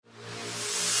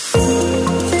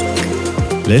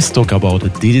Let's talk about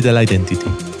digital identity,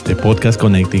 the podcast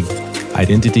connecting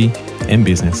identity and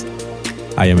business.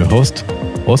 I am your host,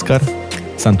 Oscar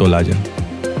Santolaya.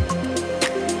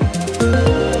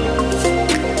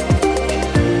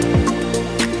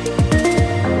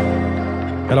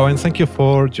 Hello, and thank you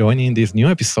for joining this new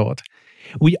episode.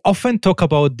 We often talk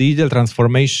about digital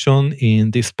transformation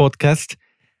in this podcast.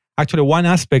 Actually, one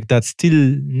aspect that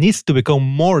still needs to become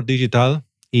more digital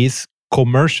is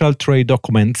commercial trade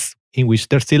documents, in which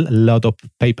there's still a lot of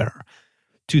paper.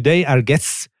 Today, our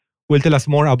guests will tell us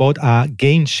more about a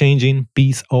game-changing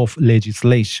piece of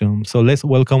legislation. So let's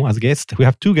welcome as guests. We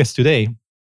have two guests today.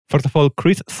 First of all,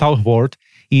 Chris Southworth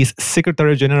is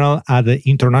Secretary General at the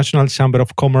International Chamber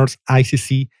of Commerce,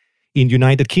 ICC, in the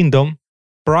United Kingdom.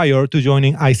 Prior to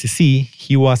joining ICC,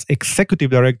 he was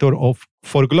Executive Director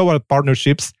for Global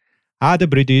Partnerships at the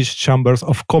British Chambers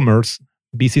of Commerce,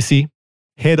 BCC,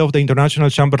 Head of the International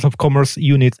Chambers of Commerce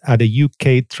Unit at the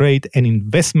UK Trade and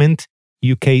Investment,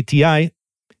 UKTI,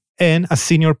 and a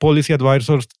Senior Policy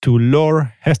Advisor to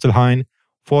Lord Hesselheim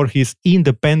for his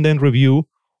independent review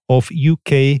of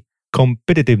UK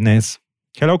competitiveness.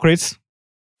 Hello, Chris.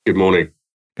 Good morning.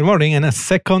 Good morning. And a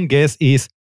second guest is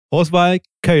Oswald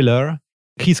Köhler.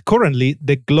 He's currently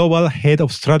the Global Head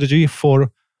of Strategy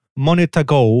for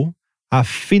MonetaGo, a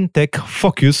fintech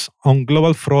focused on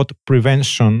global fraud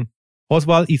prevention.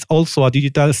 Oswald is also a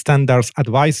digital standards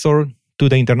advisor to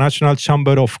the International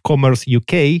Chamber of Commerce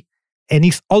UK and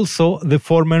is also the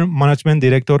former management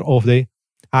director of the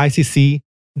ICC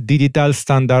Digital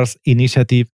Standards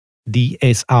Initiative,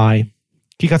 DSI.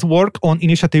 He has worked on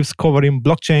initiatives covering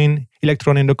blockchain,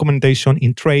 electronic documentation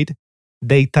in trade,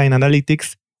 data and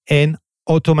analytics, and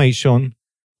automation.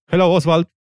 Hello, Oswald.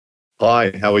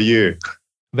 Hi, how are you?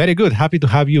 Very good. Happy to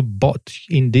have you both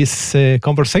in this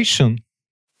conversation.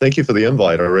 Thank you for the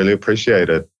invite. I really appreciate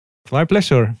it. It's my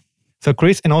pleasure. So,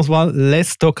 Chris and Oswald,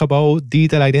 let's talk about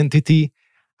digital identity.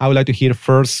 I would like to hear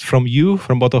first from you,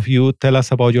 from both of you. Tell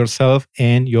us about yourself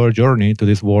and your journey to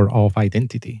this world of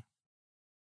identity.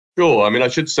 Sure. I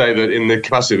should say that in the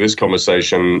capacity of this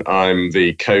conversation, I'm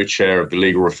the co-chair of the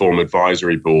Legal Reform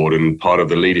Advisory Board and part of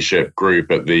the leadership group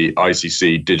at the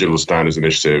ICC Digital Standards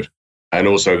Initiative, and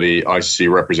also the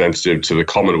ICC representative to the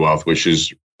Commonwealth, which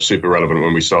is super relevant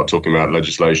when we start talking about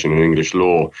legislation and English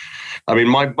law.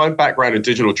 My background in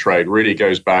digital trade really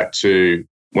goes back to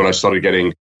when I started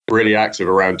getting really active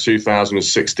around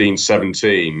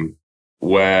 2016-17,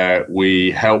 where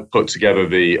we helped put together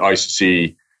the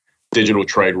ICC digital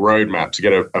trade roadmap to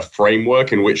get a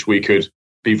framework in which we could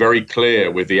be very clear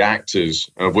with the actors,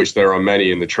 of which there are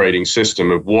many in the trading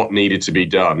system, of what needed to be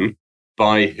done,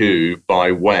 by who,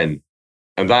 by when.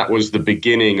 And that was the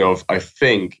beginning of, I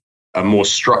think, a more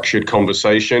structured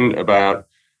conversation about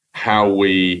how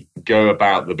we go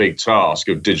about the big task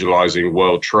of digitalizing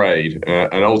world trade,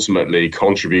 and ultimately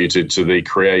contributed to the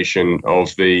creation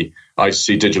of the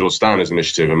ICC Digital Standards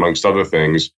Initiative, amongst other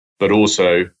things, but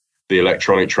also the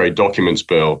Electronic Trade Documents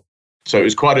Bill. So it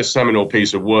was quite a seminal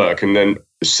piece of work. And then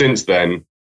since then,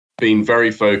 been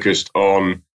very focused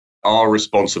on our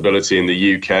responsibility in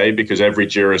the UK, because every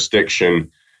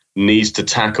jurisdiction needs to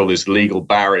tackle this legal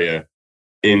barrier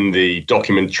in the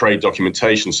trade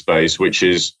documentation space, which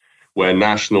is where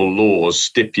national laws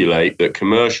stipulate that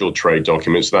commercial trade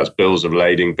documents, that's bills of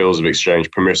lading, bills of exchange,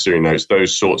 promissory notes,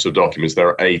 those sorts of documents, there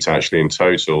are 8 actually in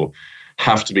total,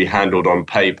 have to be handled on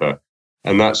paper.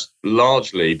 And that's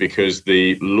largely because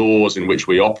the laws in which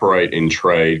we operate in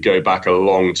trade go back a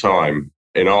long time.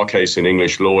 In our case, in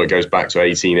English law, it goes back to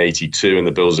 1882 in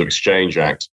the Bills of Exchange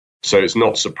Act. So it's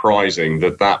not surprising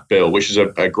that that bill, which is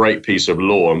a great piece of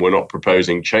law, and we're not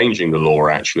proposing changing the law,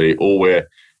 actually. All we're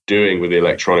doing with the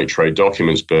Electronic Trade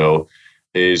Documents Bill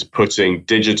is putting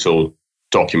digital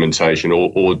documentation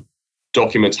or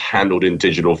documents handled in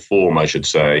digital form, I should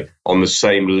say, on the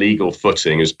same legal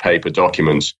footing as paper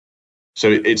documents.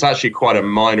 So it's actually quite a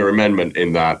minor amendment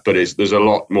in that, but there's a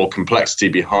lot more complexity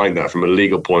behind that from a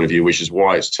legal point of view, which is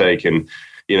why it's taken,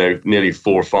 nearly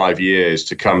 4 or 5 years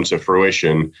to come to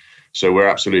fruition. So we're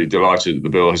absolutely delighted that the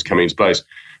bill has come into place.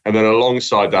 And then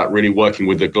alongside that, really working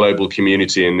with the global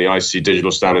community in the ICC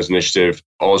Digital Standards Initiative,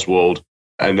 Oswald,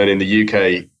 and then in the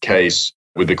UK case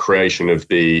with the creation of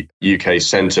the UK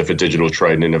Centre for Digital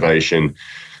Trade and Innovation.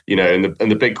 And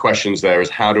the big questions there is,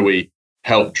 how do we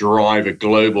help drive a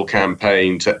global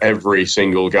campaign to every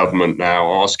single government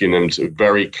now, asking them to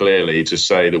very clearly to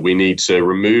say that we need to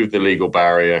remove the legal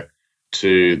barrier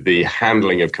to the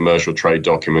handling of commercial trade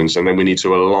documents, and then we need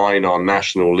to align our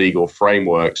national legal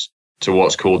frameworks to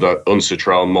what's called the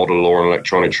UNCITRAL Model Law on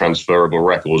Electronic Transferable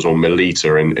Records, or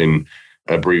MELITA in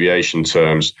abbreviation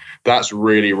terms. That's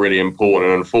really, really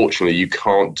important. And unfortunately, you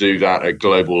can't do that at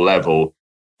global level.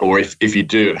 Or if you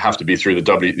do, it'd have to be through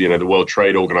the World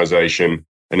Trade Organization.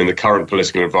 And in the current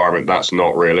political environment, that's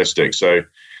not realistic. So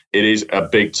it is a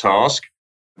big task.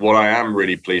 What I am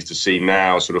really pleased to see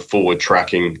now, sort of forward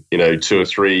tracking, 2 or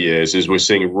 3 years, is we're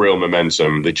seeing real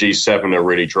momentum. The G7 are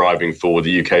really driving forward.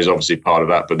 The UK is obviously part of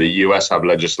that, but the US have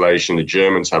legislation, the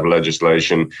Germans have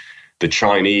legislation. The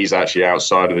Chinese, actually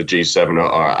outside of the G7,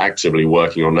 are actively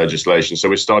working on legislation. So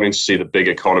we're starting to see the big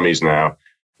economies now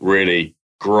really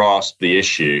grasp the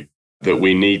issue that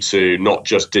we need to not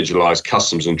just digitalize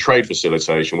customs and trade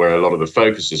facilitation, where a lot of the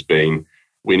focus has been.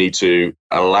 We need to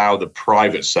allow the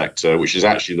private sector, which is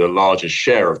actually the largest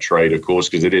share of trade, of course,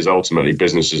 because it is ultimately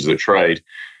businesses that trade,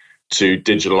 to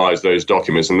digitalize those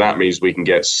documents. And that means we can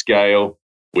get scale.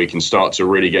 We can start to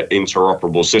really get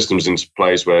interoperable systems into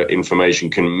place where information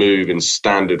can move in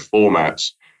standard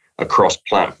formats across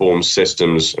platforms,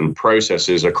 systems, and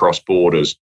processes across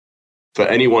borders. For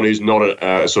anyone who's not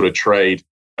a sort of trade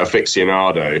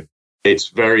aficionado, it's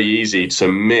very easy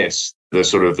to miss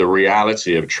the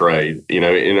reality of trade.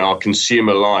 In our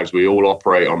consumer lives, we all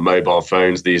operate on mobile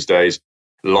phones these days.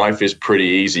 Life is pretty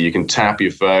easy. You can tap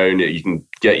your phone, you can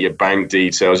get your bank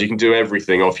details, you can do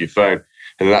everything off your phone.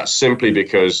 And that's simply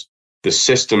because the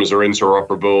systems are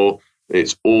interoperable.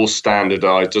 It's all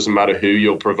standardized. Doesn't matter who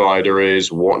your provider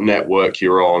is, what network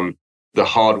you're on. The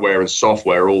hardware and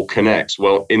software all connects.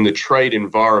 Well, in the trade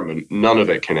environment, none of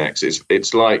it connects.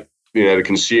 It's like, the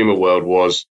consumer world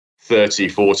was 30,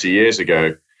 40 years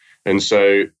ago. And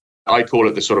so I call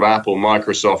it the sort of Apple,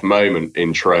 Microsoft moment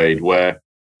in trade, where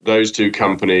those two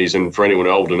companies, and for anyone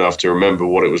old enough to remember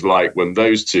what it was like when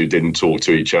those two didn't talk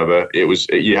to each other,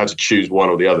 you had to choose one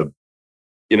or the other.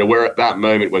 We're at that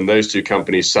moment when those two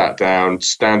companies sat down,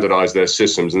 standardized their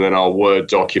systems, and then our Word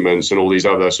documents and all these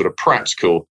other sort of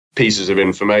practical pieces of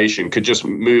information could just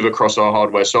move across our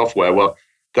hardware, software. Well,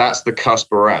 that's the cusp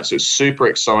we're at. So it's super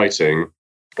exciting.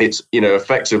 It's,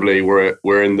 effectively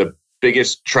we're in the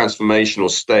biggest transformational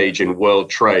stage in world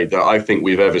trade that I think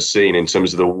we've ever seen in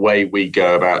terms of the way we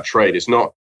go about trade. It's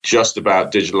not just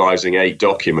about digitalizing 8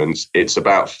 documents. It's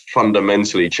about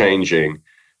fundamentally changing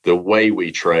the way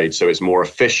we trade. So it's more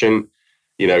efficient.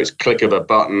 It's click of a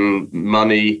button,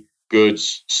 money,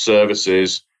 goods,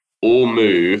 services, all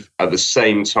move at the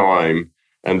same time.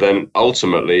 And then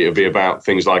ultimately, it'll be about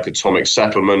things like atomic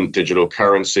settlement, digital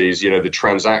currencies. The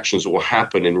transactions will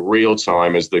happen in real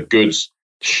time as the goods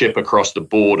ship across the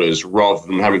borders rather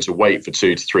than having to wait for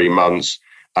 2 to 3 months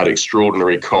at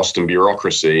extraordinary cost and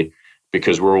bureaucracy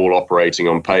because we're all operating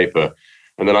on paper.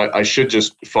 And then I should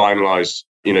just finalize,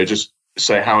 just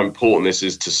say how important this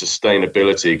is to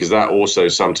sustainability, because that also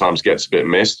sometimes gets a bit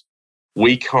missed.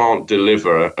 We can't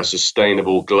deliver a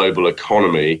sustainable global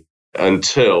economy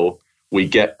until we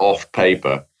get off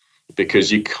paper,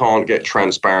 because you can't get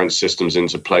transparent systems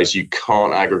into place. You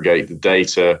can't aggregate the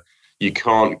data. You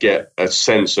can't get a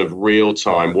sense of real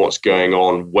time what's going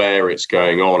on, where it's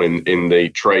going on in the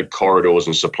trade corridors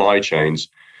and supply chains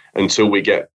until we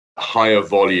get higher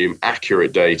volume,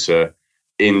 accurate data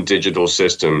in digital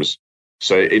systems.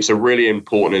 So it's a really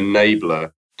important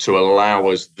enabler to allow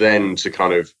us then to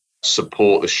kind of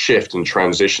support the shift and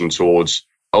transition towards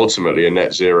ultimately a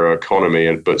net zero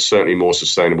economy, but certainly more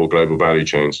sustainable global value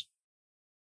chains.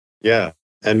 Yeah.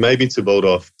 And maybe to build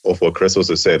off what Chris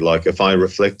also said, like if I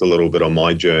reflect a little bit on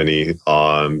my journey,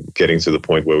 getting to the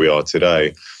point where we are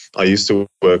today, I used to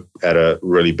work at a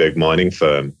really big mining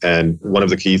firm. And one of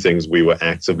the key things we were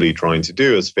actively trying to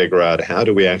do is figure out how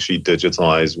do we actually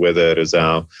digitize, whether it is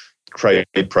our trade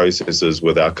processes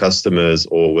with our customers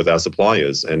or with our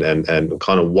suppliers, and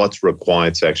kind of what's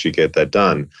required to actually get that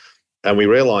done. And we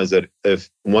realized that if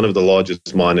one of the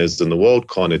largest miners in the world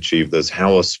can't achieve this,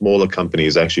 how are smaller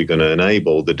companies actually going to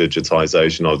enable the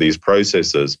digitization of these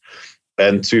processes?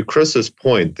 And to Chris's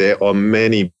point, there are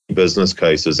many business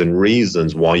cases and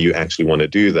reasons why you actually want to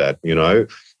do that,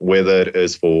 whether it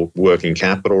is for working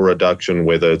capital reduction,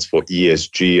 whether it's for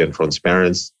ESG and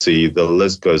transparency, the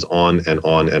list goes on and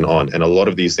on and on. And a lot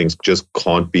of these things just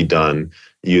can't be done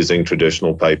using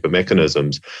traditional paper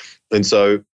mechanisms. And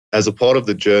so as a part of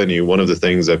the journey, one of the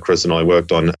things that Chris and I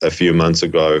worked on a few months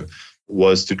ago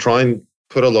was to try and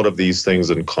put a lot of these things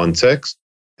in context.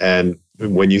 And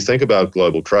when you think about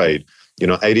global trade,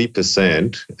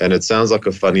 80%, and it sounds like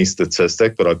a funny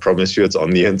statistic, but I promise you it's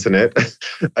on the internet,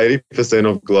 80%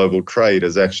 of global trade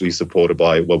is actually supported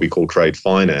by what we call trade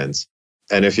finance.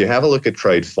 And if you have a look at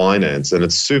trade finance, and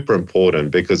it's super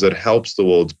important because it helps the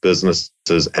world's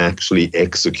businesses actually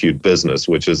execute business,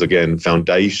 which is, again,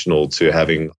 foundational to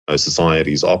having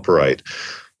societies operate.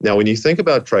 Now, when you think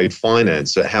about trade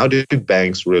finance, so how do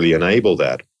banks really enable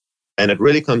that? And it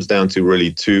really comes down to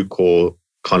really two core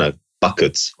kind of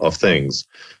buckets of things.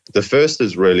 The first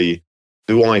is really,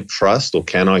 do I trust or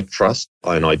can I trust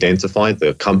and identify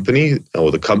the company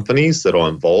or the companies that are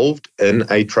involved in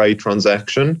a trade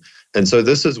transaction? And so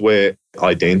this is where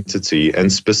identity,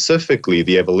 and specifically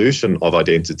the evolution of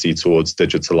identity towards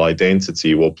digital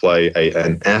identity, will play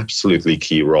an absolutely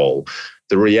key role.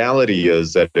 The reality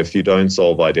is that if you don't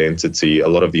solve identity, a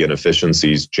lot of the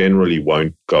inefficiencies generally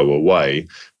won't go away.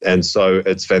 And so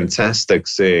it's fantastic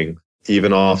seeing,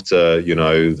 even after,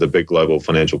 the big global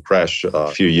financial crash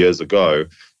a few years ago,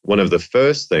 one of the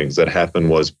first things that happened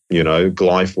was,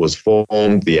 Glyph was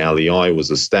formed, the LEI was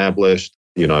established.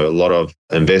 A lot of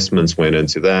investments went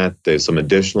into that. There's some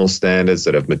additional standards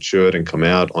that have matured and come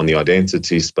out on the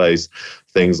identity space,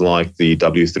 things like the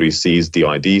W3C's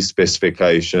DID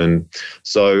specification.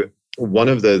 So one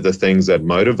of the things that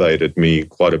motivated me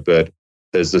quite a bit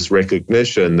is this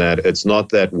recognition that it's not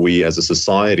that we as a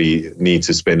society need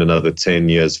to spend another 10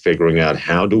 years figuring out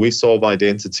how do we solve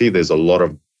identity. There's a lot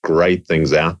of great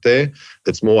things out there.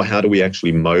 It's more, how do we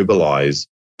actually mobilize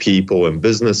people and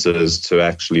businesses to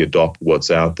actually adopt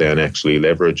what's out there and actually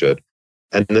leverage it.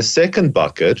 And the second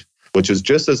bucket, which is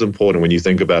just as important when you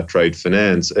think about trade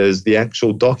finance, is the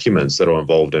actual documents that are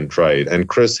involved in trade. And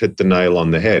Chris hit the nail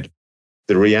on the head.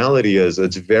 The reality is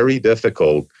it's very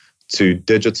difficult to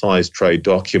digitize trade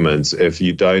documents if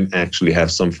you don't actually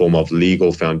have some form of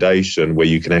legal foundation where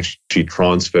you can actually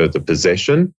transfer the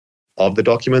possession of the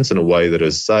documents in a way that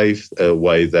is safe, a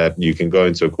way that you can go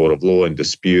into a court of law and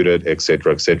dispute it, et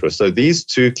cetera, et cetera. So these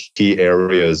two key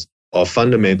areas are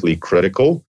fundamentally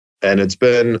critical. And it's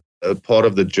been a part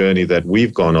of the journey that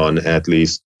we've gone on, at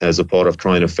least as a part of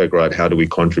trying to figure out how do we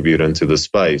contribute into the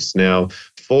space. Now,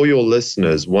 for your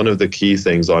listeners, one of the key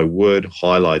things I would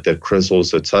highlight that Chris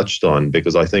also touched on,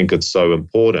 because I think it's so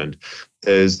important,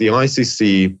 is the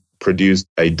ICC produced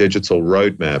a digital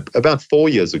roadmap about 4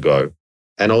 years ago.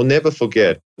 And I'll never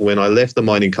forget, when I left the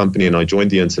mining company and I joined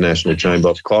the International Chamber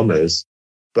of Commerce,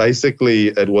 basically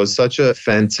it was such a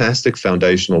fantastic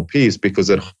foundational piece because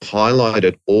it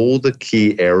highlighted all the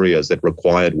key areas that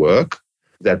required work,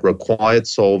 that required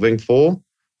solving for,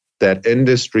 that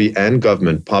industry and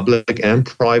government, public and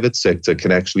private sector,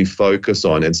 can actually focus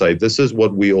on and say, this is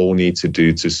what we all need to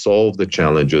do to solve the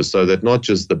challenges, so that not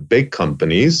just the big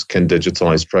companies can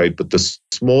digitize trade, but the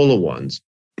smaller ones,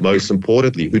 most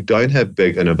importantly, who don't have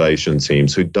big innovation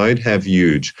teams, who don't have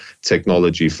huge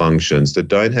technology functions, that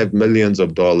don't have millions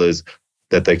of dollars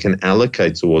that they can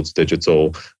allocate towards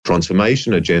digital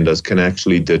transformation agendas, can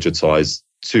actually digitize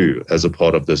too as a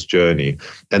part of this journey.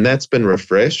 And that's been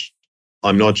refreshed.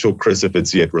 I'm not sure, Chris, if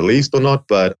it's yet released or not,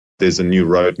 but there's a new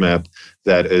roadmap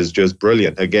that is just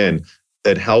brilliant. Again,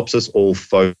 it helps us all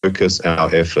focus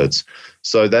our efforts.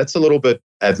 So that's a little bit,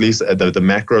 at least at the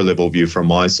macro level view from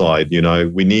my side.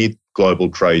 We need global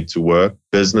trade to work.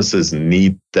 Businesses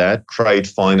need that. Trade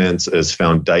finance is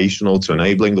foundational to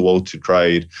enabling the world to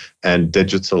trade, and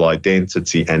digital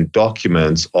identity and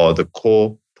documents are the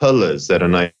core pillars that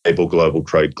enable global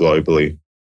trade globally.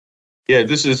 Yeah,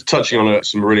 this is touching on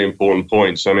some really important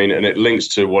points. And it links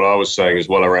to what I was saying as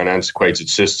well around antiquated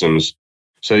systems.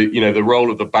 So, the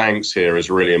role of the banks here is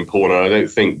really important. I don't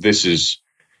think this is,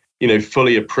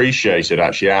 fully appreciated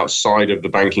actually outside of the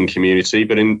banking community.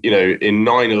 But in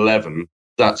 9/11,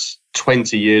 that's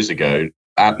 20 years ago,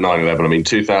 at 9/11,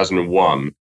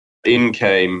 2001, in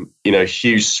came, a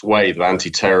huge swathe of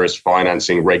anti-terrorist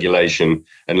financing regulation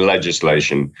and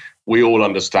legislation. We all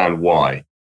understand why.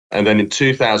 And then in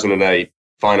 2008,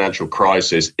 financial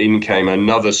crisis, in came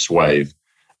another swathe,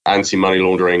 anti-money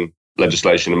laundering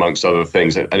legislation, amongst other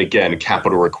things. And again,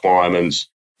 capital requirements,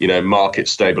 market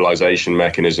stabilization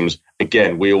mechanisms.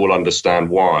 Again, we all understand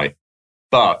why.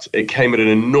 But it came at an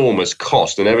enormous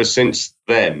cost. And ever since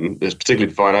then, particularly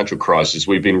the financial crisis,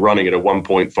 we've been running at a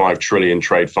 1.5 trillion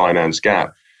trade finance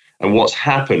gap. And what's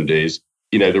happened is,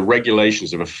 the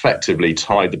regulations have effectively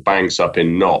tied the banks up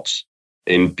in knots,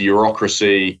 in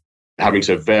bureaucracy, having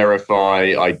to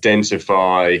verify,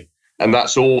 identify, and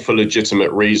that's all for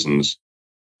legitimate reasons.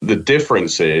 The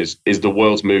difference is the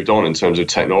world's moved on in terms of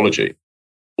technology.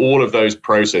 All of those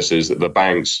processes that the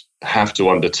banks have to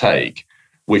undertake,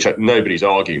 which nobody's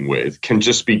arguing with, can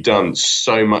just be done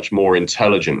so much more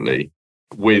intelligently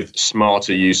with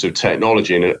smarter use of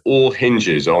technology. And it all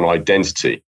hinges on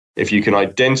identity. If you can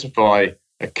identify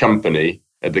a company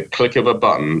at the click of a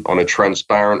button on a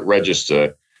transparent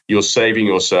register, you're saving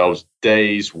yourselves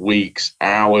days, weeks,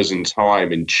 hours and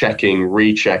time in checking,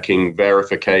 rechecking,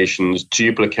 verifications,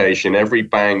 duplication. Every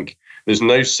bank, there's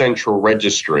no central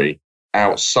registry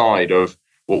outside of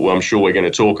what I'm sure we're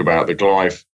going to talk about, the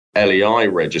Glyph LEI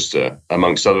register,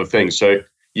 amongst other things. So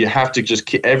you have to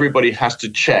just everybody has to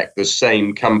check the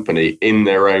same company in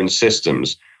their own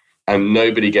systems, and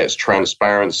nobody gets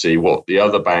transparency what the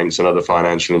other banks and other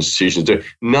financial institutions do.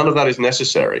 None of that is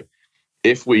necessary.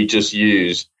 If we just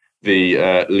use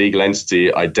the legal entity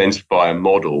identifier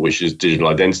model, which is digital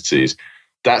identities,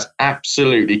 that's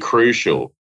absolutely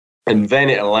crucial. And then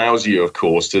it allows you, of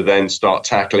course, to then start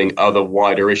tackling other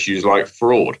wider issues like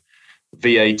fraud,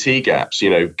 VAT gaps.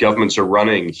 Governments are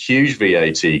running huge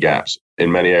VAT gaps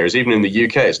in many areas. Even in the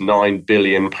UK, it's £9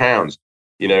 billion.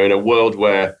 In a world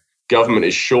where government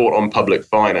is short on public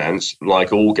finance,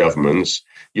 like all governments,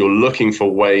 you're looking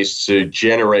for ways to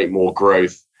generate more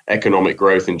growth, economic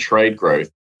growth and trade growth.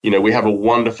 We have a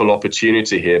wonderful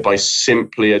opportunity here by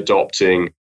simply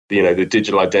adopting the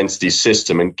digital identity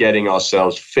system and getting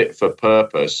ourselves fit for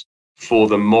purpose for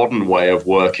the modern way of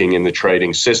working in the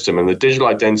trading system. And the digital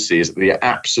identity is the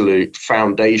absolute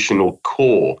foundational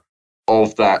core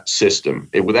of that system.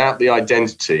 Without the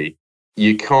identity,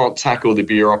 you can't tackle the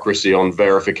bureaucracy on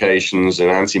verifications and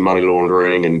anti-money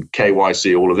laundering and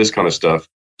KYC, all of this kind of stuff.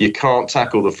 You can't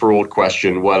tackle the fraud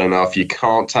question well enough. You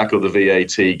can't tackle the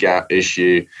VAT gap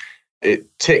issue. It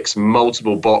ticks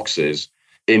multiple boxes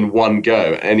in one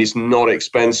go, and it's not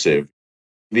expensive.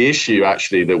 The issue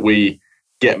actually that we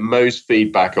get most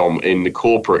feedback on in the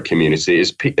corporate community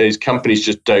is companies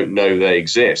just don't know they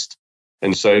exist.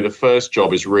 And so the first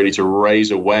job is really to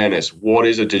raise awareness. What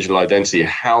is a digital identity?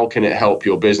 How can it help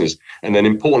your business? And then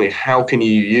importantly, how can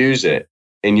you use it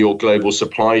in your global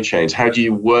supply chains? How do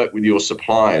you work with your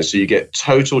suppliers so you get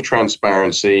total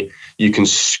transparency? You can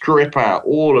strip out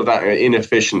all of that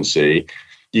inefficiency.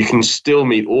 You can still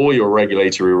meet all your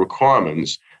regulatory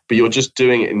requirements, but you're just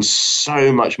doing it in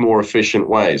so much more efficient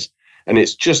ways. And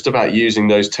it's just about using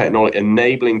those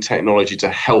enabling technology to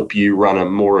help you run a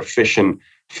more efficient,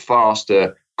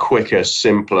 faster, quicker,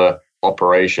 simpler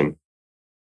operation.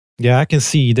 Yeah, I can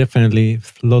see definitely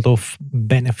a lot of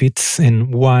benefits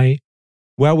and why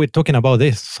we're talking about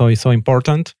this. So it's so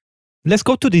important. Let's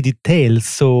go to the details.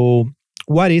 So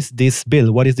what is this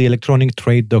bill? What is the Electronic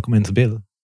Trade Documents Bill?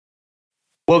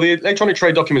 Well, the Electronic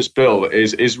Trade Documents Bill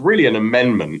is really an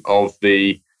amendment of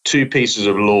the two pieces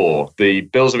of law, the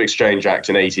Bills of Exchange Act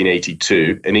in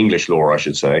 1882, in English law, I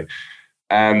should say,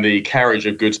 and the Carriage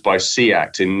of Goods by Sea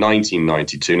Act in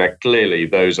 1992. Now, clearly,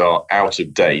 those are out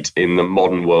of date in the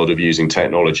modern world of using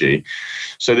technology.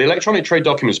 So the Electronic Trade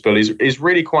Documents Bill is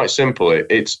really quite simple.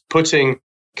 It's putting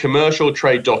commercial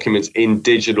trade documents in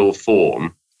digital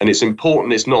form. And it's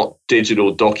important it's not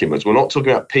digital documents. We're not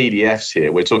talking about PDFs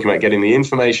here. We're talking about getting the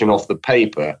information off the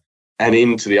paper and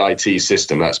into the IT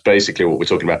system. That's basically what we're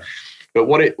talking about. But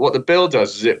what the bill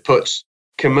does is it puts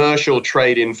commercial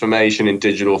trade information in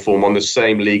digital form on the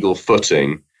same legal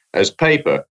footing as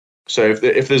paper. So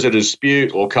if there's a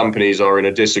dispute or companies are in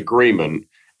a disagreement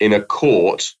in a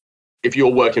court, if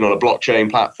you're working on a blockchain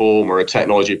platform or a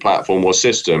technology platform or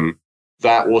system,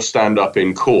 that will stand up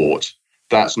in court.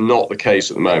 That's not the case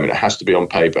at the moment. It has to be on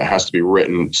paper. It has to be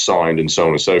written, signed, and so on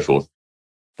and so forth.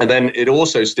 And then it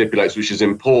also stipulates, which is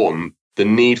important, the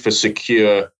need for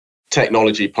secure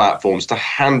technology platforms to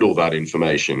handle that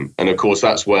information. And of course,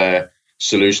 that's where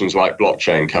solutions like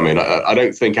blockchain come in. I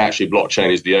don't think actually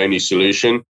blockchain is the only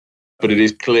solution, but it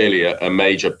is clearly a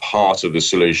major part of the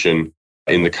solution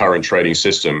in the current trading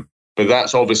system. But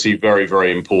that's obviously very,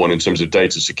 very important in terms of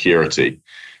data security.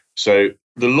 So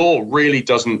the law really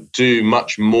doesn't do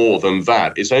much more than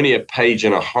that. It's only a page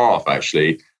and a half,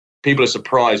 actually. People are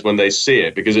surprised when they see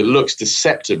it because it looks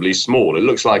deceptively small. It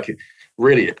looks like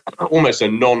really almost a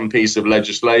non-piece of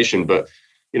legislation. But,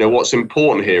 what's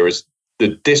important here is the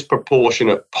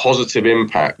disproportionate positive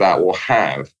impact that will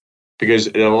have, because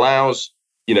it allows,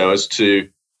 us to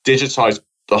digitize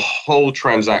the whole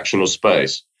transactional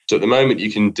space. So at the moment,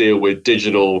 you can deal with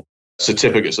digital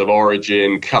certificates of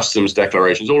origin, customs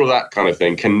declarations, all of that kind of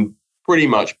thing can pretty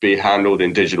much be handled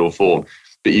in digital form.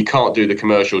 But you can't do the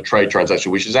commercial trade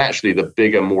transaction, which is actually the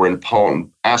bigger, more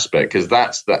important aspect, because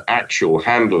that's the actual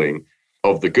handling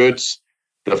of the goods,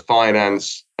 the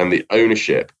finance, and the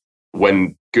ownership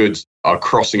when goods are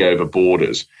crossing over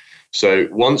borders. So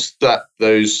once that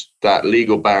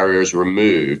legal barrier is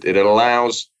removed, it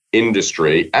allows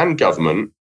industry and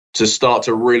government to start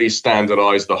to really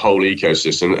standardize the whole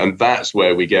ecosystem. And that's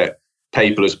where we get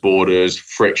paperless borders,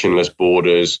 frictionless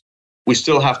borders. We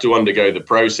still have to undergo the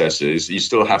processes. You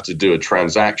still have to do a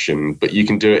transaction, but you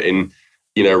can do it in,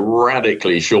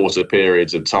 radically shorter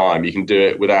periods of time. You can do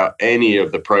it without any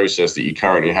of the process that you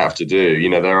currently have to do.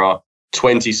 There are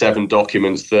 27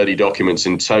 documents, 30 documents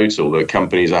in total that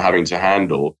companies are having to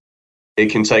handle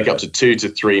it can take up to 2 to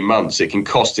 3 months. It can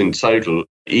cost in total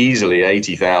easily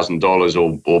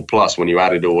 $80,000 or plus when you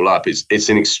add it all up. It's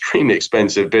an extremely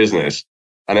expensive business.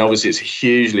 And obviously, it's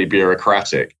hugely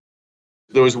bureaucratic.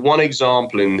 There was one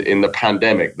example in the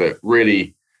pandemic that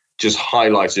really just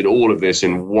highlighted all of this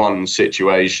in one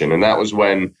situation. And that was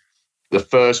when the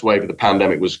first wave of the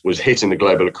pandemic was hitting the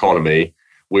global economy.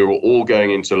 We were all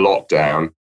going into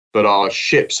lockdown, but our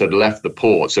ships had left the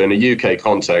port. So in a UK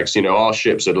context, our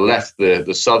ships had left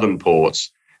the southern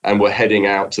ports and were heading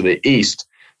out to the east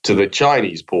to the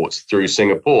Chinese ports through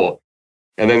Singapore.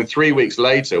 And then 3 weeks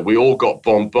later, we all got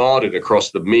bombarded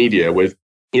across the media with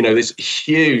this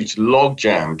huge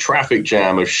traffic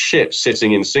jam of ships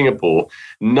sitting in Singapore.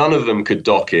 None of them could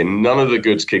dock in. None of the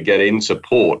goods could get into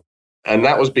port. And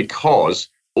that was because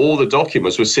all the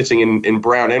documents were sitting in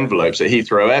brown envelopes at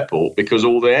Heathrow Airport because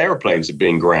all the airplanes had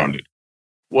been grounded.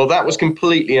 Well, that was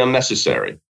completely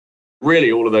unnecessary.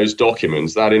 Really, all of those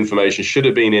documents, that information should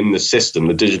have been in the system,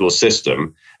 the digital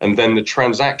system, and then the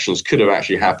transactions could have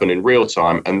actually happened in real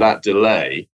time, and that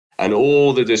delay and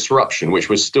all the disruption, which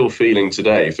we're still feeling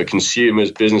today for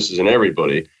consumers, businesses, and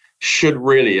everybody, should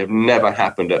really have never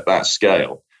happened at that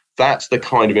scale. That's the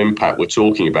kind of impact we're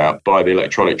talking about by the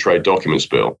Electronic Trade Documents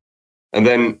Bill. And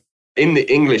then in the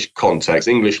English context,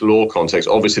 English law context,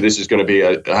 obviously this is going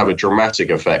to have a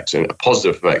dramatic effect and a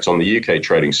positive effect on the UK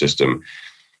trading system.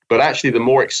 But actually the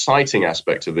more exciting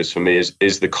aspect of this for me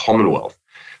is the Commonwealth,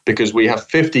 because we have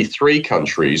 53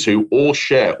 countries who all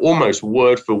share almost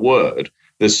word for word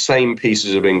the same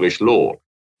pieces of English law.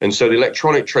 And so the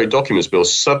Electronic Trade Documents Bill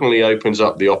suddenly opens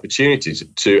up the opportunity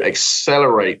to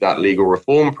accelerate that legal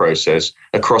reform process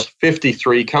across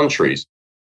 53 countries.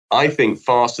 I think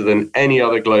faster than any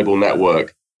other global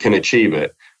network can achieve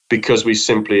it because we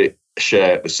simply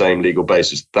share the same legal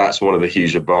basis. That's one of the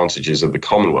huge advantages of the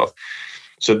Commonwealth.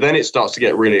 So then it starts to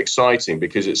get really exciting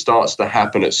because it starts to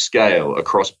happen at scale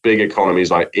across big economies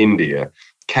like India,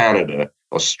 Canada,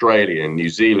 Australia, New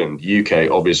Zealand, UK,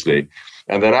 obviously,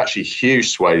 and then actually huge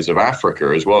swathes of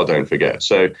Africa as well, don't forget.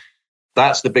 So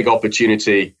that's the big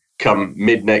opportunity come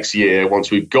mid next year. Once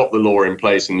we've got the law in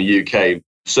place in the UK,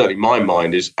 certainly my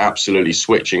mind is absolutely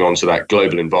switching onto that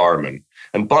global environment.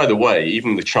 And by the way,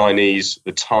 even the Chinese,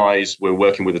 the Thais, we're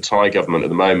working with the Thai government at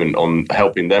the moment on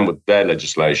helping them with their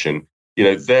legislation.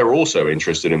 They're also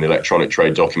interested in the Electronic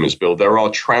Trade Documents Bill. There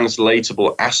are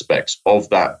translatable aspects of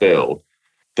that bill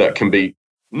that can be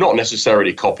not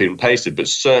necessarily copied and pasted, but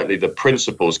certainly the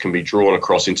principles can be drawn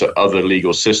across into other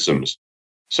legal systems.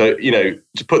 So,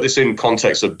 to put this in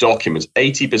context of documents,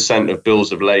 80% of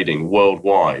bills of lading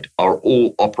worldwide are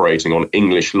all operating on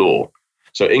English law.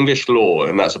 So English law,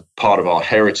 and that's a part of our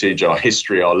heritage, our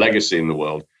history, our legacy in the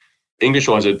world. English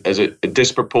law has a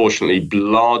disproportionately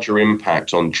larger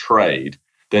impact on trade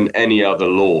than any other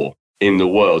law in the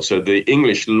world. So the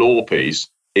English law piece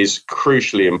is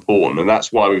crucially important, and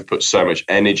that's why we've put so much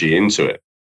energy into it.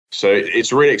 So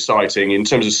it's really exciting. In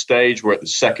terms of stage, we're at the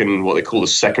second, what they call the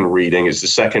second reading. It's the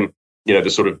second, the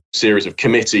sort of series of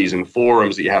committees and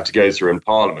forums that you have to go through in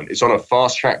Parliament. It's on a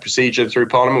fast-track procedure through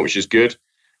Parliament, which is good.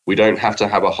 We don't have to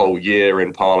have a whole year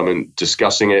in Parliament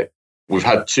discussing it. We've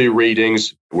had 2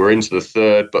 readings. We're into the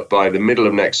third, but by the middle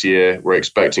of next year, we're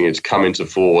expecting it to come into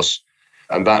force.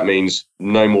 And that means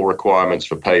no more requirements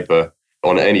for paper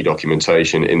on any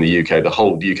documentation in the UK. The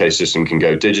whole UK system can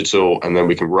go digital, and then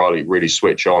we can really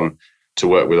switch on to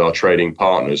work with our trading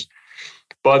partners.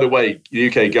 By the way, the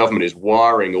UK government is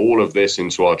wiring all of this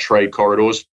into our trade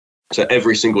corridors. So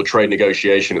every single trade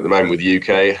negotiation at the moment with the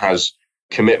UK has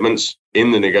commitments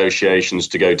in the negotiations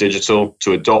to go digital,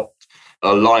 to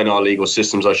align our legal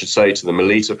systems, I should say, to the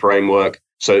Melita framework.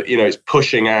 So, it's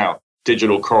pushing out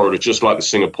digital corridor, just like the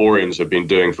Singaporeans have been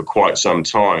doing for quite some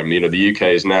time. The UK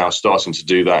is now starting to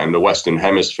do that in the Western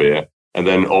Hemisphere. And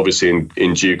then obviously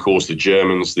in due course, the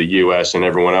Germans, the US and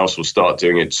everyone else will start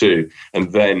doing it too.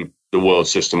 And then the world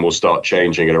system will start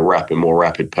changing at a more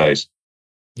rapid pace.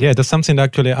 Yeah, that's something that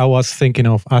actually I was thinking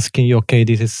of asking you. Okay,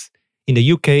 this is in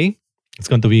the UK. It's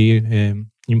going to be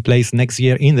in place next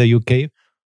year in the UK.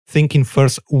 Thinking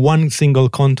first one single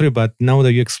country, but now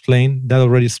that you explain, that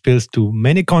already spills to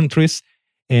many countries.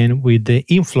 And with the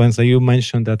influence that you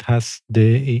mentioned that has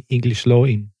the English law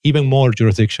in even more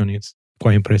jurisdiction, it's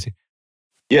quite impressive.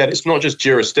 Yeah, it's not just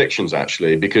jurisdictions,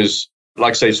 actually, because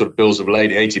like I say, sort of bills of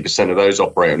lading, 80% of those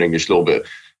operate on English law, but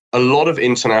a lot of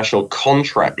international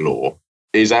contract law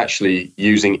is actually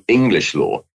using English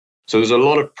law. So there's a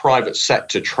lot of private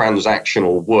sector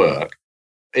transactional work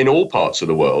in all parts of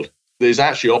the world that is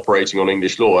actually operating on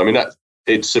English law. I mean,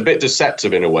 it's a bit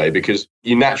deceptive in a way because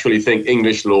you naturally think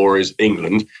English law is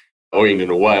England, or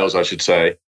England or Wales, I should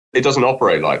say. It doesn't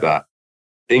operate like that.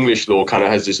 English law kind of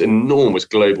has this enormous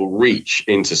global reach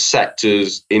into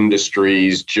sectors,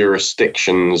 industries,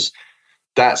 jurisdictions.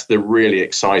 That's the really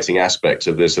exciting aspect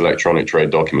of this electronic trade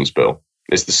documents bill.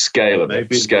 It's the scale of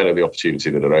it, scale of the opportunity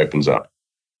that it opens up.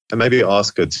 And maybe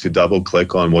ask her to double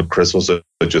click on what Chris also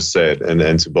just said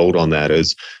and to build on that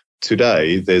is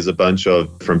today there's a bunch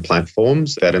of different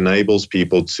platforms that enables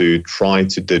people to try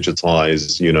to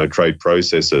digitize, trade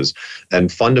processes.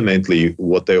 And fundamentally,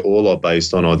 what they all are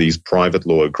based on are these private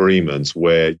law agreements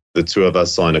where the two of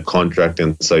us sign a contract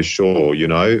and say, sure,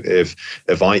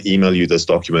 if I email you this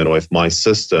document or if my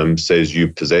system says you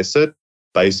possess it,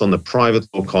 based on the private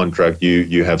law contract,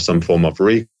 you have some form of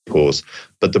recourse.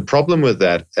 But the problem with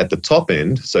that at the top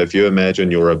end, so if you imagine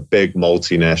you're a big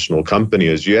multinational company,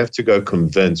 is you have to go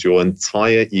convince your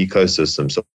entire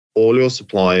ecosystem, so all your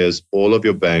suppliers, all of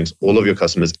your banks, all of your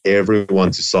customers,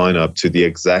 everyone to sign up to the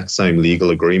exact same legal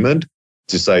agreement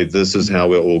to say this is how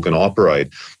we're all going to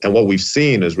operate. And what we've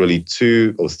seen is really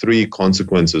 2 or 3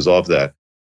 consequences of that.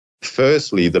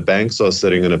 Firstly, the banks are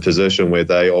sitting in a position where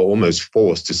they are almost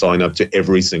forced to sign up to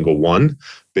every single one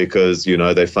because,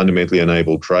 they fundamentally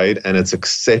enable trade, and it's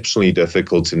exceptionally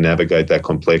difficult to navigate that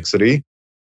complexity.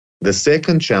 The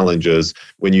second challenge is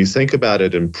when you think about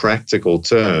it in practical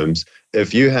terms,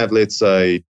 if you have, let's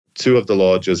say, 2 of the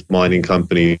largest mining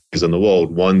companies in the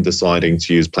world, one deciding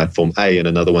to use platform A and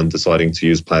another one deciding to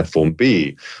use platform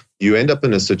B, you end up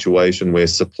in a situation where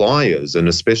suppliers, and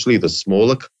especially the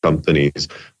smaller companies,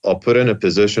 are put in a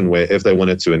position where if they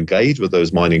wanted to engage with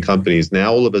those mining companies,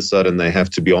 now all of a sudden they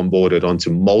have to be onboarded onto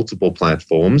multiple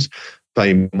platforms,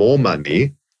 pay more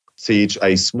money, teach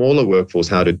a smaller workforce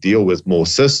how to deal with more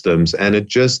systems, and it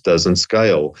just doesn't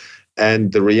scale.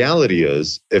 And the reality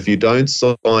is, if you don't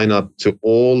sign up to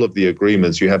all of the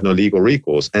agreements, you have no legal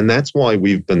recourse. And that's why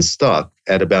we've been stuck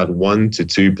at about 1 to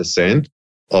 2%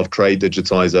 of trade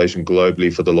digitization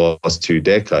globally for the last 2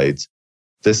 decades.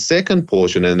 The second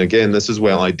portion, and again, this is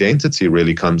where identity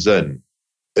really comes in.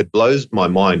 It blows my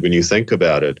mind when you think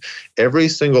about it. Every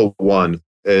single one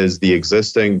is the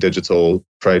existing digital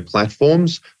trade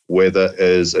platforms, whether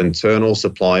is internal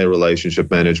supplier relationship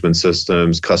management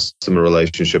systems, customer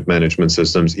relationship management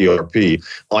systems, ERP.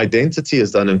 Identity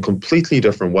is done in completely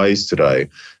different ways today.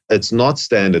 It's not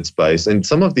standards-based, and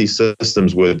some of these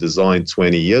systems were designed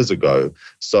 20 years ago.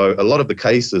 So a lot of the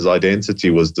cases, identity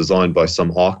was designed by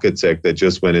some architect that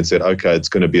just went and said, okay, it's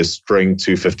going to be a string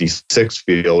 256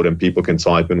 field, and people can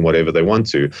type in whatever they want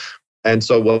to. And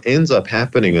so what ends up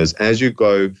happening is as you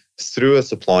go through a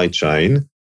supply chain,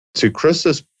 to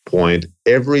Chris's point,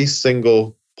 every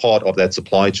single part of that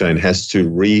supply chain has to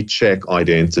recheck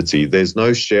identity. There's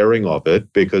no sharing of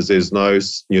it because there's no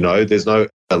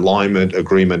alignment,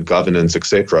 agreement, governance,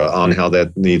 etc. on how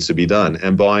that needs to be done.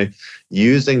 And by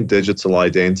using digital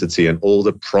identity and all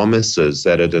the promises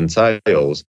that it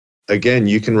entails, again,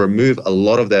 you can remove a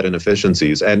lot of that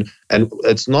inefficiencies. And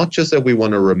it's not just that we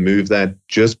want to remove that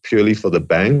just purely for the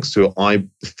banks, who I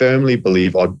firmly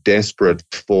believe are desperate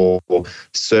for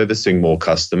servicing more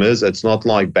customers. It's not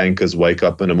like bankers wake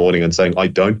up in the morning and saying, I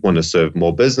don't want to serve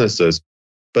more businesses.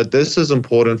 But this is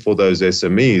important for those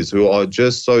SMEs who are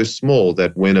just so small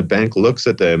that when a bank looks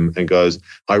at them and goes,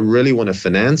 I really want to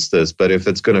finance this, but if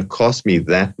it's going to cost me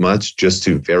that much just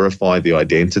to verify the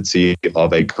identity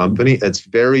of a company, it's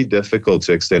very difficult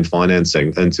to extend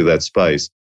financing into that space.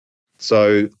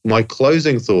 So my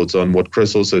closing thoughts on what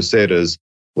Chris also said is,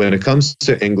 when it comes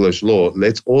to English law,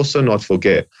 let's also not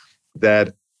forget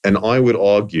that, and I would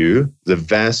argue, the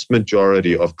vast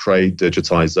majority of trade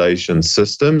digitization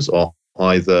systems are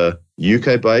either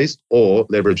UK-based or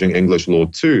leveraging English law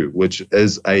too, which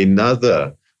is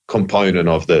another component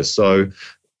of this. So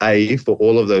for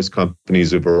all of those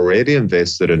companies who've already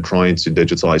invested in trying to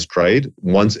digitize trade,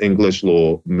 once English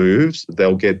law moves,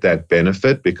 they'll get that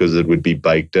benefit because it would be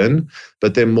baked in.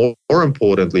 But then more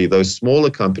importantly, those smaller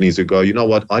companies who go, you know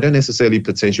what, I don't necessarily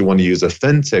potentially want to use a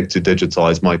fintech to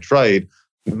digitize my trade.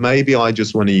 Maybe I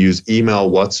just want to use email,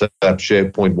 WhatsApp,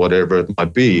 SharePoint, whatever it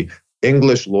might be.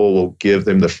 English law will give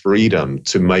them the freedom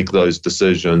to make those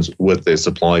decisions with their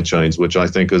supply chains, which I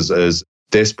think is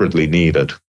desperately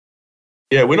needed.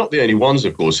 Yeah, we're not the only ones,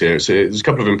 of course, here. So there's a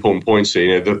couple of important points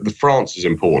here. The France is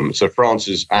important. So France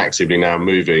is actively now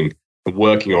moving and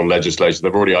working on legislation.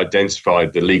 They've already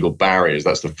identified the legal barriers.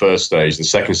 That's the first stage. The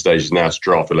second stage is now to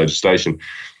draft the legislation.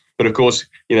 But of course,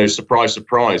 surprise,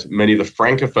 surprise, many of the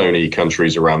Francophone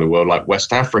countries around the world, like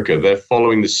West Africa, they're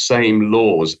following the same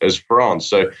laws as France.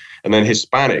 So, and then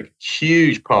Hispanic,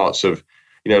 huge parts of,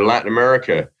 Latin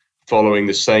America following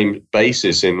the same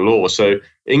basis in law. So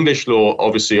English law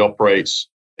obviously operates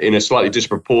in a slightly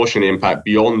disproportionate impact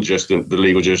beyond just the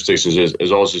legal jurisdictions,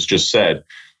 as Oz has just said.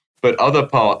 But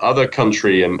other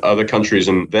countries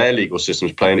and their legal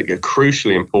systems playing a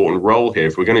crucially important role here.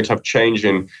 If we're going to have change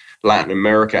in Latin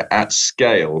America at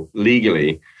scale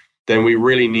legally, then we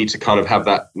really need to kind of have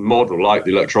that model, like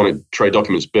the Electronic Trade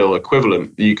Documents Bill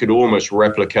equivalent, that you could almost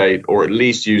replicate or at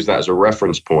least use that as a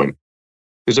reference point.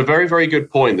 There's a very, very good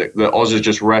point that Oz has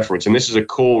just referenced, and this is a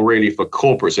call really for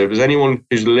corporates. So if there's anyone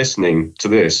who's listening to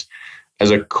this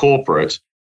as a corporate,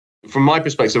 from my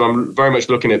perspective, I'm very much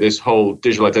looking at this whole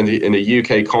digital identity in a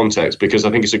UK context because I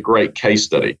think it's a great case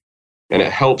study and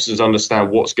it helps us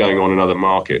understand what's going on in other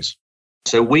markets.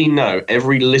 So we know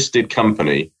every listed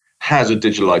company has a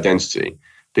digital identity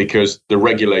because the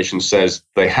regulation says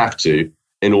they have to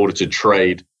in order to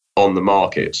trade on the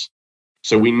markets.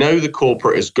 So we know the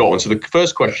corporate has got one. So the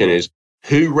first question is,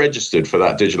 who registered for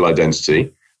that digital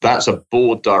identity? That's a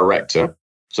board director.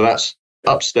 So that's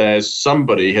upstairs.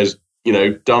 Somebody has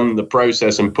done the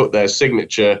process and put their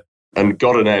signature and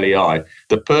got an LEI.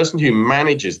 The person who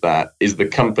manages that is the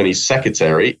company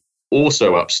secretary,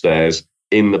 also upstairs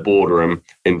in the boardroom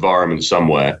environment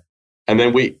somewhere. And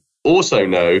then we also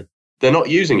know they're not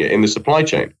using it in the supply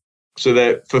chain. So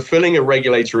they're fulfilling a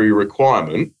regulatory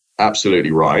requirement,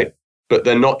 absolutely right, but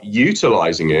they're not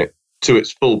utilizing it to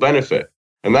its full benefit.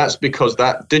 And that's because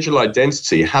that digital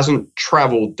identity hasn't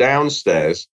traveled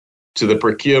downstairs to the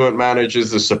procurement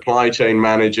managers, the supply chain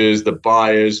managers, the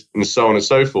buyers, and so on and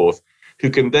so forth, who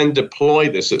can then deploy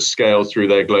this at scale through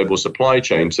their global supply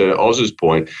chain, to Oz's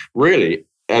point, really,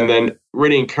 and then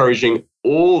really encouraging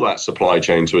all that supply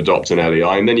chain to adopt an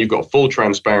LEI. And then you've got full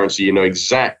transparency. You know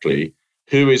exactly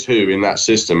who is who in that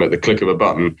system at the click of a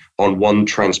button on one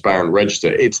transparent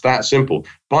register. It's that simple.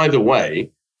 By the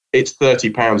way, it's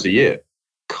 £30 a year.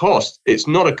 Cost, it's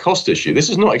not a cost issue. This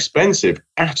is not expensive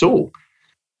at all.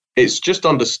 It's just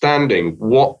understanding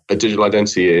what a digital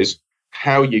identity is,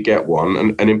 how you get one,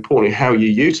 and importantly, how you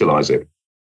utilize it.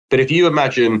 But if you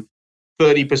imagine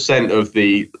 30% of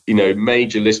the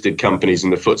major listed companies in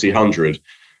the FTSE 100,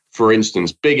 for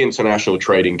instance, big international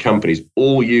trading companies,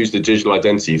 all use the digital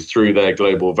identity through their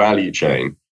global value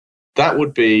chain, that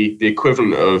would be the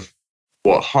equivalent of,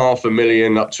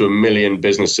 500,000 up to 1 million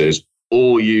businesses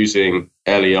all using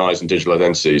LEIs and digital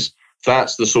identities.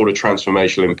 That's the sort of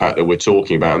transformational impact that we're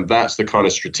talking about. And that's the kind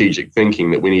of strategic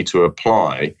thinking that we need to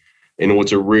apply in order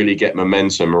to really get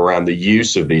momentum around the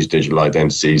use of these digital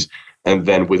identities. And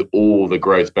then with all the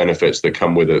growth benefits that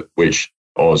come with it, which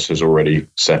Oz has already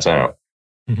set out.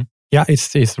 Mm-hmm. Yeah,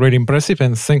 it's really impressive.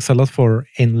 And thanks a lot for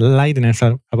enlightening us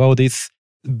about this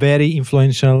very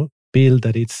influential bill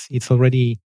that it's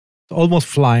already almost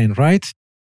flying, right?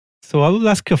 So I will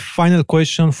ask a final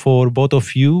question for both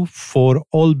of you. For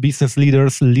all business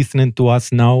leaders listening to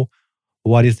us now,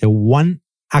 what is the one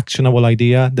actionable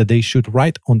idea that they should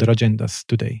write on their agendas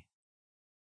today?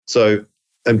 So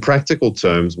in practical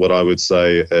terms, what I would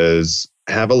say is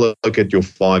have a look at your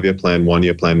 5-year plan,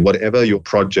 1-year plan, whatever your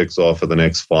projects are for the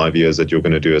next 5 years that you're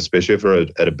going to do, especially if you're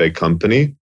at a big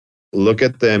company. Look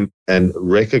at them and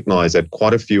recognize that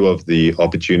quite a few of the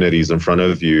opportunities in front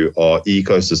of you are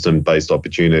ecosystem-based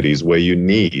opportunities where you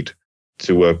need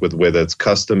to work with, whether it's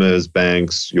customers,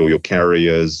 banks, your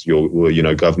carriers,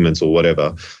 your governments or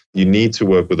whatever. You need to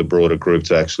work with a broader group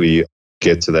to actually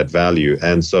get to that value.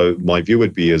 And so my view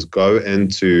would be is go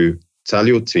into, tell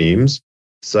your teams,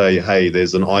 say, hey,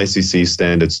 there's an ICC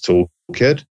standards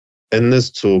toolkit. In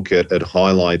this toolkit, it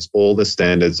highlights all the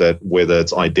standards that whether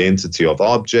it's identity of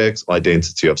objects,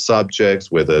 identity of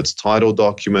subjects, whether it's title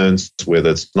documents, whether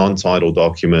it's non-title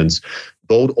documents,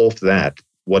 build off that,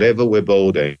 whatever we're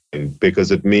building,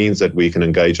 because it means that we can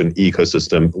engage an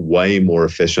ecosystem way more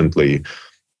efficiently.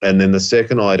 And then the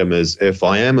second item is if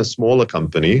I am a smaller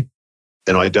company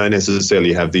and I don't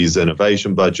necessarily have these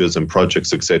innovation budgets and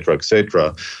projects, et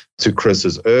cetera, to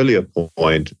Chris's earlier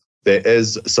point, there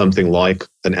is something like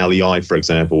an LEI, for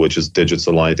example, which is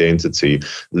digital identity,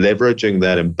 leveraging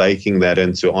that and baking that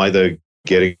into either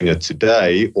getting it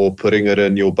today or putting it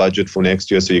in your budget for next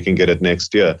year so you can get it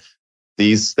next year.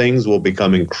 These things will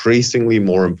become increasingly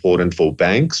more important for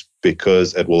banks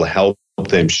because it will help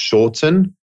them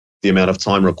shorten the amount of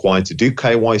time required to do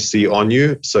KYC on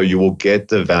you, so you will get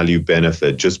the value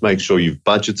benefit. Just make sure you've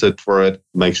budgeted for it,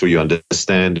 make sure you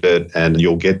understand it, and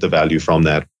you'll get the value from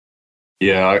that.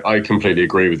 Yeah, I completely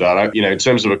agree with that. In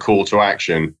terms of a call to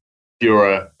action, if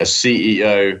you're a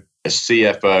CEO, a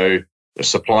CFO, a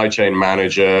supply chain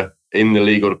manager in the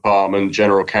legal department,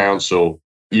 general counsel,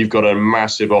 you've got a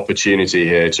massive opportunity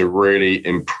here to really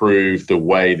improve the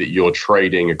way that you're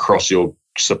trading across your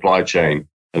supply chain.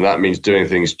 And that means doing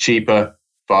things cheaper,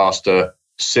 faster,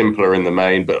 simpler in the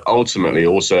main, but ultimately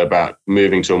also about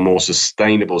moving to a more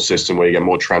sustainable system where you get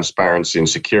more transparency and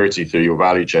security through your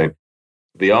value chain.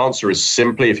 The answer is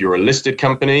simply, if you're a listed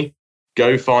company,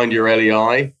 go find your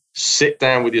LEI, sit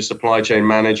down with your supply chain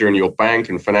manager and your bank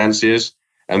and financiers,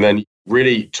 and then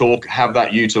really have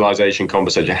that utilization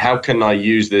conversation. How can I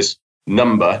use this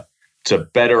number to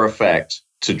better effect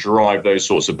to drive those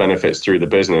sorts of benefits through the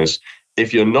business?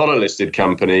 If you're not a listed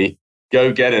company,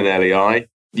 go get an LEI.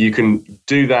 You can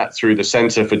do that through the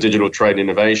Centre for Digital Trade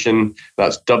Innovation.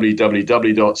 That's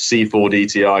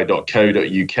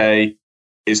www.c4dti.co.uk.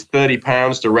 It's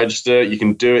 £30 to register. You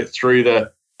can do it through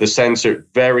the centre.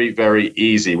 Very, very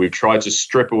easy. We've tried to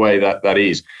strip away that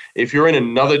ease. If you're in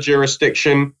another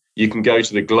jurisdiction, you can go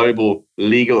to the Global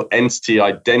Legal Entity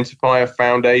Identifier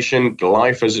Foundation,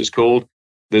 GLIFE as it's called.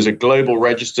 There's a global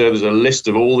register. There's a list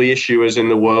of all the issuers in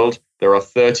the world. There are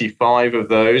 35 of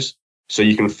those. So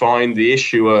you can find the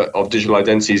issuer of digital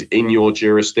identities in your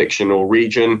jurisdiction or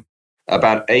region.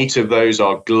 About 8 of those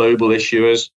are global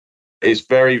issuers. It's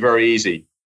very, very easy.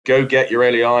 Go get your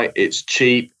LEI. It's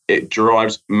cheap. It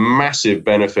drives massive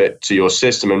benefit to your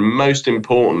system. And most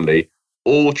importantly,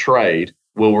 all trade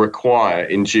will require,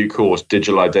 in due course,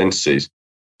 digital identities.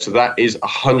 So that is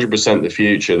 100% the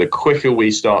future. The quicker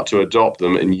we start to adopt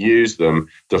them and use them,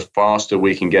 the faster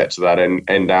we can get to that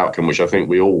end outcome, which I think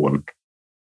we all want.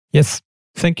 Yes,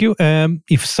 thank you.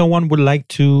 If someone would like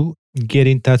to get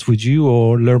in touch with you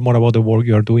or learn more about the work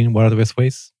you are doing, what are the best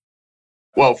ways?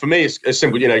 Well, for me, it's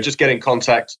simple. Just get in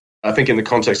contact. I think in the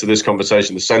context of this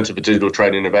conversation, the Centre for Digital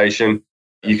Trade Innovation,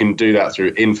 you can do that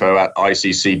through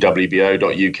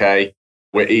info@iccwbo.uk.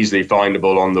 We're easily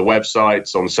findable on the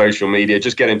websites, on social media.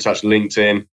 Just get in touch,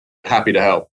 LinkedIn. Happy to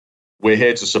help. We're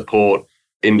here to support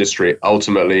industry.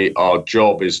 Ultimately, our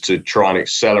job is to try and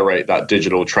accelerate that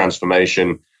digital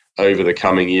transformation over the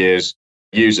coming years.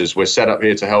 Users, we're set up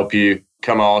here to help you.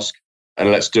 Come ask and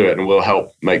let's do it, and we'll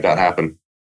help make that happen.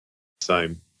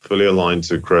 Same. Fully aligned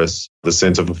to Chris. The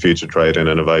Centre for Future Trade and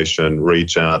Innovation.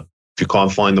 Reach out. If you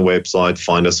can't find the website,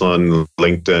 find us on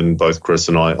LinkedIn. Both Chris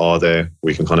and I are there.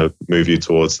 We can kind of move you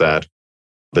towards that.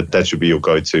 But that should be your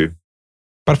go-to.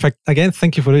 Perfect. Again,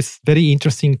 thank you for this very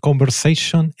interesting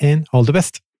conversation and all the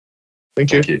best.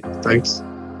 Thank you. Thanks.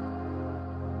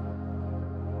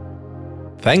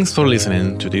 Thanks for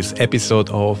listening to this episode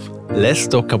of Let's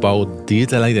Talk About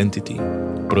Digital Identity,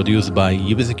 produced by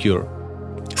UBSecure.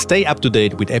 Stay up to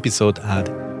date with episodes at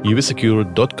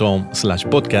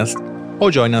ubsecure.com/podcast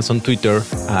or join us on Twitter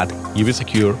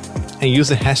 @ubsecure and use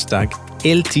the hashtag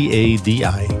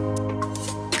LTADI.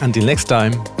 Until next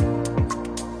time,